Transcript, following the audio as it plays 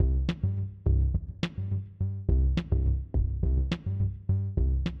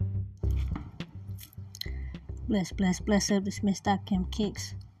Bless up. This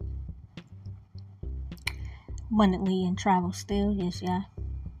MsKimKicks. Abundantly in travel still. Yes, yeah.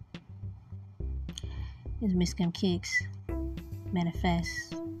 It's MsKimKicks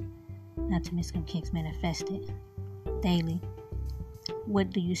Manifest. Not to MsKimKicks Manifested. Daily. What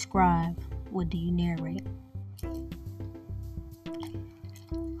do you scribe? What do you narrate?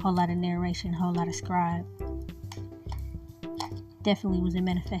 Whole lot of narration, whole lot of scribe. Definitely was in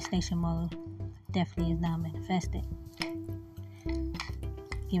manifestation mode. Definitely is now manifested.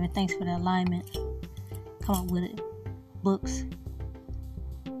 Giving thanks for the alignment. Come up with it. Books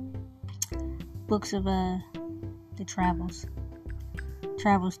of the travels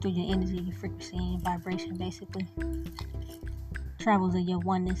through your energy, your frequency, and vibration, basically. Travels of your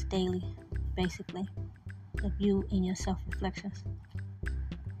oneness daily, basically, of you and your self-reflections.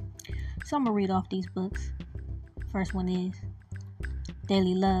 So I'm gonna read off these books. First one is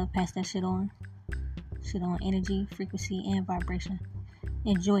Daily Love. Pass that shit on energy, frequency, and vibration.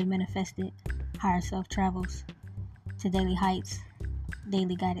 Enjoy manifested higher self travels to daily heights,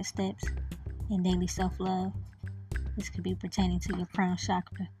 daily guided steps, and daily self-love. This could be pertaining to your crown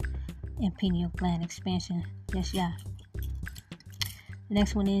chakra and pineal gland expansion. Yes, yeah. The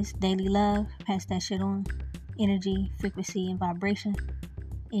next one is Daily Love. Pass that shit on energy, frequency, and vibration.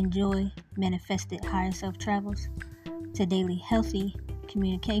 Enjoy manifested higher self travels to daily healthy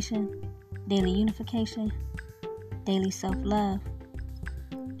communication, daily unification, daily self-love.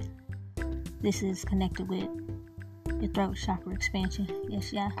 This is connected with your throat chakra expansion.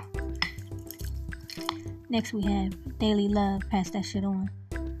 Yes, yeah. Next we have Daily Love. Pass that shit on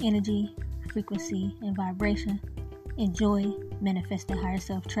energy, frequency, and vibration. Enjoy manifested higher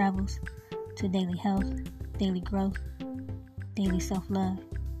self travels to daily health, daily growth, daily self-love.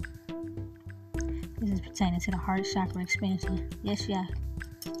 This is pertaining to the heart chakra expansion. Yes, yeah.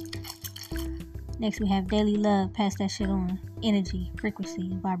 Next we have Daily Love. Pass that shit on energy, frequency,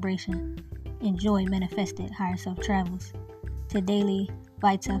 and vibration. Enjoy manifested higher self travels to daily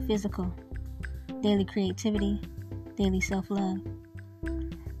vital physical, daily creativity, daily self-love.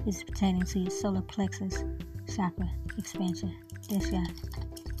 This is pertaining to your solar plexus chakra expansion. Yes, yeah.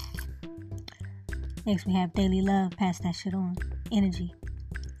 Next we have Daily Love. Pass that shit on energy,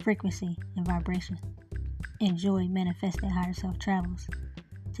 frequency, and vibration. Enjoy manifested higher self travels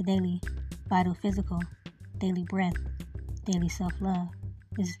to daily vital physical, daily breath, daily self-love.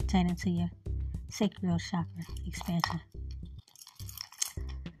 This is pertaining to your sacral chakra expansion.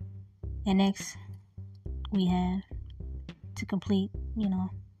 And next we have, to complete,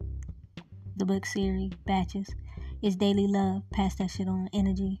 the book series batches, is Daily Love. Pass that shit on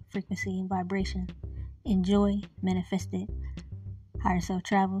energy, frequency, and vibration. Enjoy manifested higher self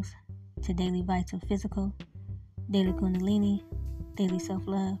travels to daily vital physical, daily kundalini, daily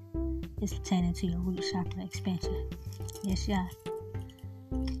self-love. Is pertaining to your root chakra expansion. Yes, yeah.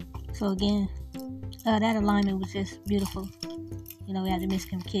 So again, that alignment was just beautiful. We had the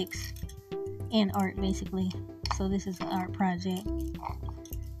MsKimKicks and art, basically. So this is an art project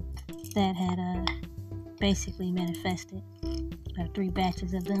that had basically manifested. I have 3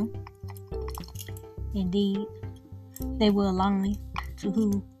 batches of them. Indeed, they will align to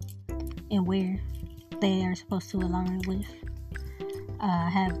who and where they are supposed to align with.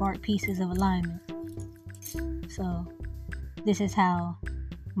 I have art pieces of alignment. So this is how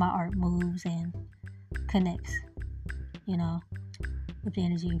my art moves and connects, with the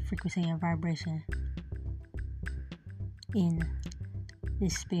energy, frequency, and vibration in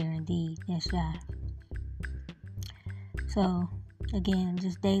this sphere indeed. Yes, yeah. So again,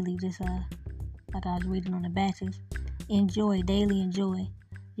 just daily, like I was reading on the batches, enjoy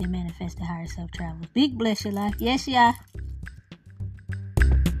your manifested higher self travels. Big bless your life. Yes, yeah.